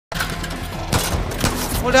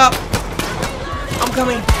Hold up. I'm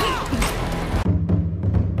coming.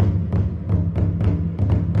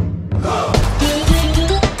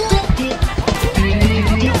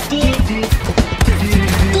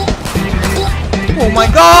 Oh my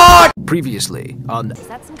god! Previously on... Is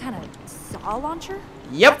that some kind of saw launcher?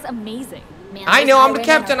 Yep. That's amazing. Man, I those know, I'm the highwaymen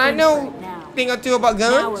captain. are I in know for it now. a thing or two about Now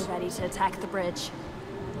guns. we're ready to attack the bridge.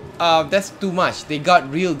 That's too much. They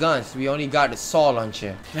got real guns. We only got a saw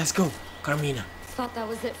launcher. Let's go, Carmina. Thought that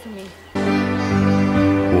was it for me.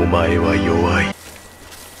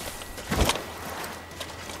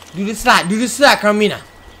 Do the slide, Carmina.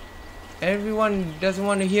 Everyone doesn't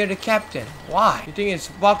want to hear the captain. Why? You think it's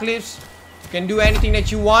apocalypse? You can do anything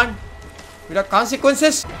that you want without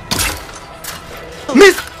consequences?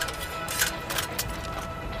 Miss!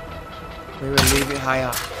 Maybe a little bit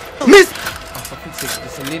higher. Miss! Oh, for fuck's sake,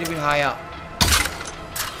 just a little bit higher.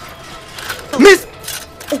 Miss!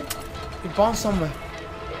 Oh! It bounced somewhere.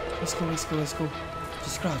 Let's go, let's go, let's go.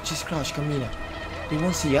 Just crouch, Camila. They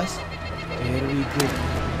won't see us. There we go.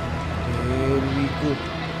 There we go.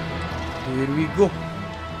 There we go.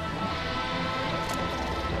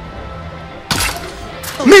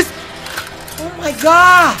 Miss! Oh my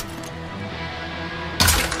god!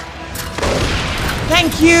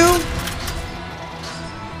 Thank you!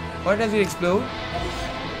 Why does it explode?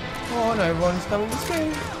 Oh no, everyone's coming this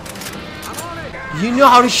way. You know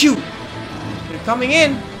how to shoot! They're coming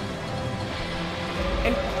in!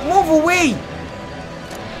 And move away!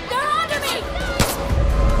 They're onto me!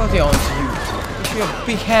 Of course they're onto you. You're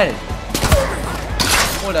big-headed.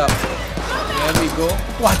 Hold up. There we go.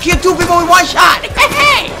 Oh, I killed 2 people with 1 shot!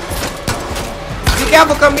 Hey! Be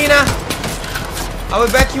careful, Carmina! I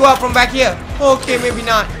will back you up from back here. Okay, maybe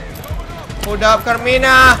not. Hold up,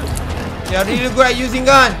 Carmina! You're really good at using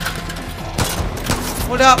gun.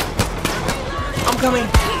 Hold up. I'm coming.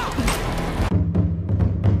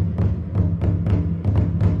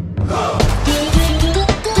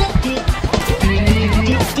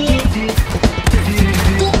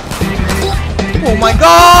 Oh my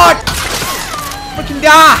god! Freaking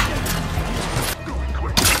die!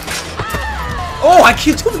 Oh, I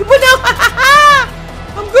killed 2 people now!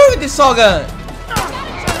 I'm good with this saw gun.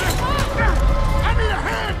 I need a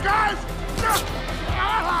hand, guys!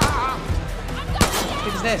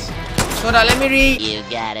 What is this? So that let me read. You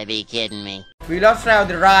gotta be kidding me. We lost track of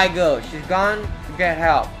the Rye girl. She's gone to get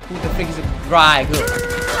help. Who the frick is the Rye girl?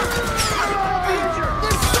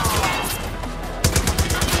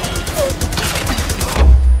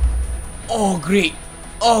 Oh great.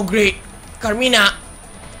 Oh great. Carmina.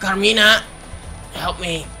 Carmina. Help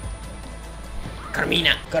me.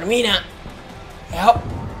 Carmina. Carmina. Help.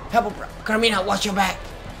 Help. Carmina, watch your back.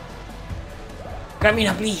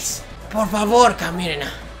 Carmina, please. Por favor, Carmina.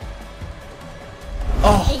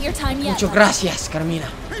 Oh. Ain't your time yet. Mucho gracias, Carmina.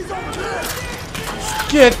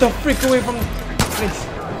 Get the freak away from the place.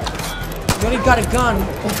 You only got a gun.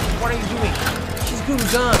 What are you doing? She's good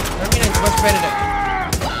with gun. Carmina is much better than.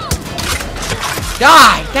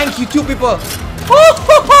 Die! Thank you, 2 people. Oh,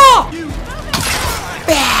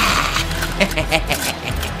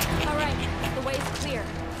 Alright, the way's clear.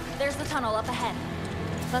 There's the tunnel up ahead.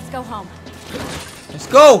 Let's go home. Let's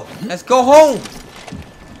go! Let's go home!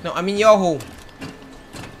 No, I mean your home.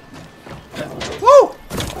 Woo!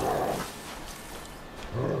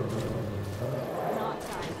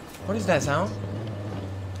 What is that sound?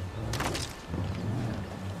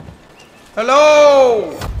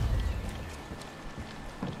 Hello!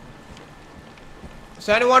 Is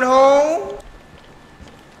anyone home?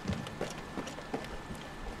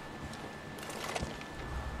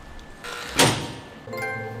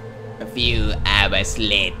 A few hours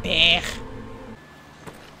later.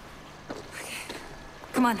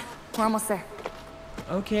 Come on, we're almost there.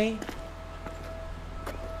 Okay.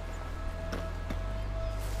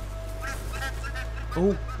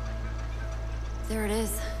 Oh, There it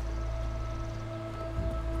is.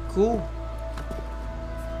 cool.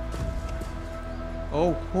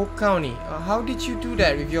 Oh, Hope County. How did you do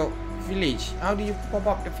that with your village? How do you pop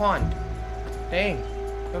up the font? Dang,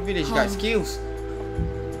 your village got Home. skills.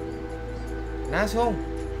 Nice home.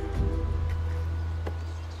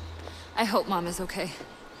 I hope Mom is okay.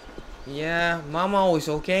 Yeah, Mama is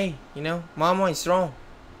okay. You know, Mama is strong.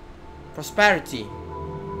 Prosperity.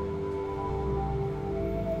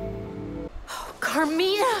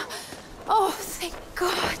 Carmina! Oh, thank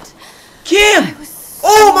God. Kim! I was so...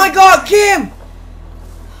 Oh my God, Kim!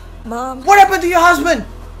 Mom. What happened to your husband?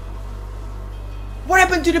 What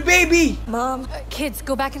happened to the baby? Mom. Kids,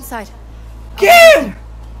 go back inside. Kim!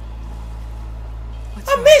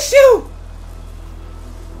 I miss you!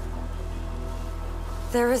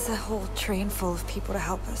 There was a whole train full of people to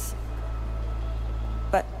help us.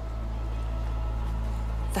 But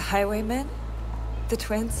the highwaymen, the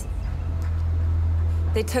twins,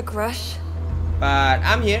 they took Rush. But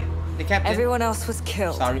I'm here, the captain. Everyone else was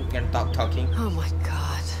killed. Sorry, gonna stop talking. Oh my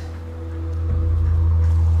god.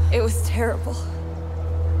 It was terrible.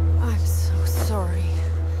 I'm so sorry.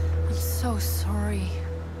 I'm so sorry.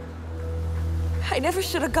 I never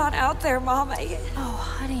should have gone out there, Mom. Oh,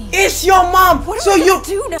 honey. It's your mom! What so am I you gonna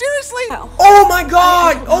do now? Seriously? Oh my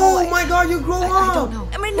god! I Oh my god, you grow up! I don't know.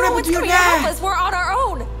 I mean, What no happened one's to your coming to help dad? us. We're on our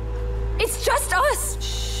own. It's just us.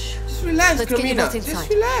 Shh. Just relax, Let's get you Carmina. both inside. Just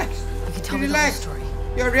relax. You can tell me the Relax. whole story.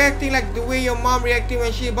 You're reacting like the way your mom reacted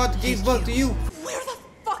when she about to give birth to you. Where the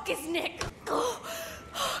fuck is Nick? Oh,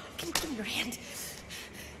 give me your hand.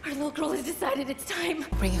 Our little girl has decided it's time.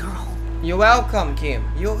 Bringing her home. You're welcome, Kim.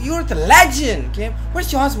 You're the legend, Kim.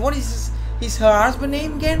 What's your husband? What is her husband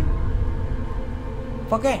name again?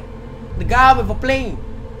 Forget. The guy with a plane.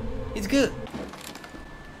 It's good.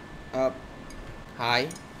 Hi.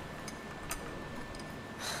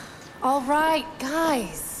 All right,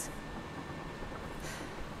 guys.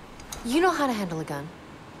 You know how to handle a gun.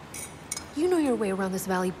 You know your way around this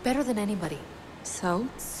valley better than anybody. So,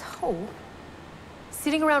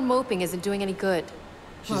 sitting around moping isn't doing any good.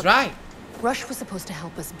 She's right. Rush was supposed to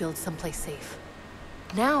help us build someplace safe.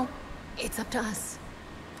 Now, it's up to us.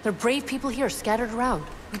 There are brave people here scattered around.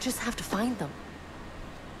 We just have to find them.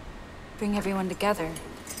 Bring everyone together.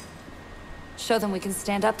 Show them we can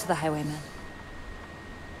stand up to the highwaymen.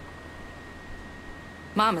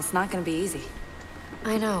 Mom, it's not gonna be easy.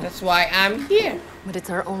 I know, That's why I'm here. but it's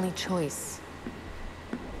our only choice.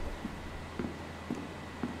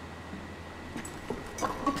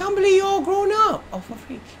 I can't believe you're all grown up. Oh, for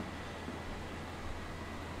freak.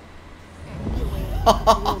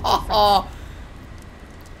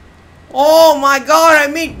 Oh my god,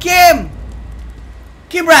 I meet Kim!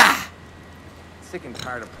 Kimra! Sick and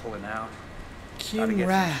tired of pulling out. Gotta get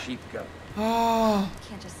Kimra. some sheep go. Oh.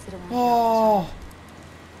 Can't just sit around. Oh.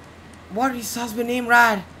 What is his husband name,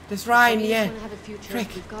 Rad? That's right in the end. Frick.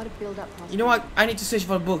 You know what? I need to search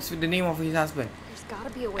for books with the name of his husband. There's gotta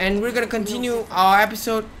be a way. And we're gonna continue our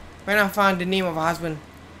episode when I find the name of a husband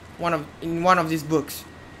in one of these books.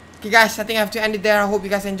 Okay guys, I think I have to end it there. I hope you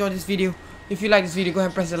guys enjoyed this video. If you like this video, go ahead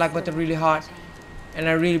and press the like button really hard. And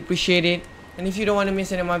I really appreciate it. And if you don't want to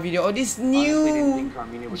miss any of my video or this new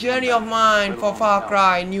journey of mine for Far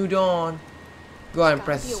Cry New Dawn, go ahead and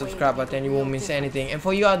press the subscribe button. You won't miss anything. And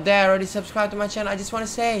for you out there already subscribed to my channel, I just want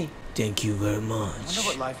to say thank you very I wonder much.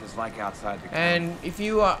 what life is like outside the And if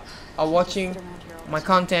you are watching my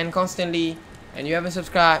content constantly and you haven't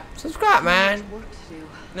subscribed, subscribe, man.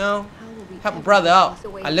 No, help a brother out.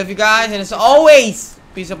 I love you guys, and as always,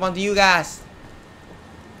 peace upon to you guys.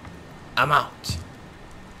 I'm out.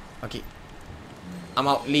 Okay, I'm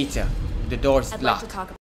out later. The door's locked.